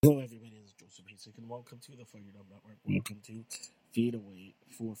Hello, everybody. This is Joseph Hasek, and welcome to the FiredUp Network. Welcome to Fadeaway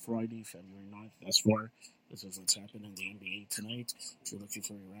for Friday, February 9th. Thus far, this is what's happened in the NBA tonight. If you're looking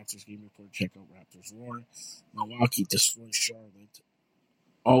for your Raptors game report, check out Raptors Roar. Milwaukee destroys Charlotte.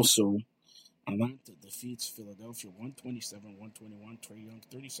 Also, Atlanta defeats Philadelphia 127-121. Trae Young,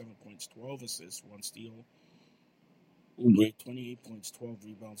 37 points, 12 assists, 1 steal. Oubre, 28 points, 12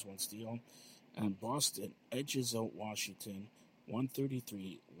 rebounds, 1 steal. And Boston edges out Washington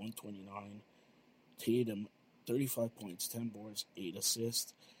 133-129. Tatum, 35 points, 10 boards, 8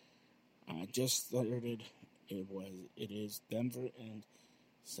 assists. Just started. It is Denver and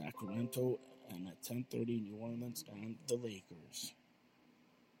Sacramento, and at 10:30 New Orleans and the Lakers.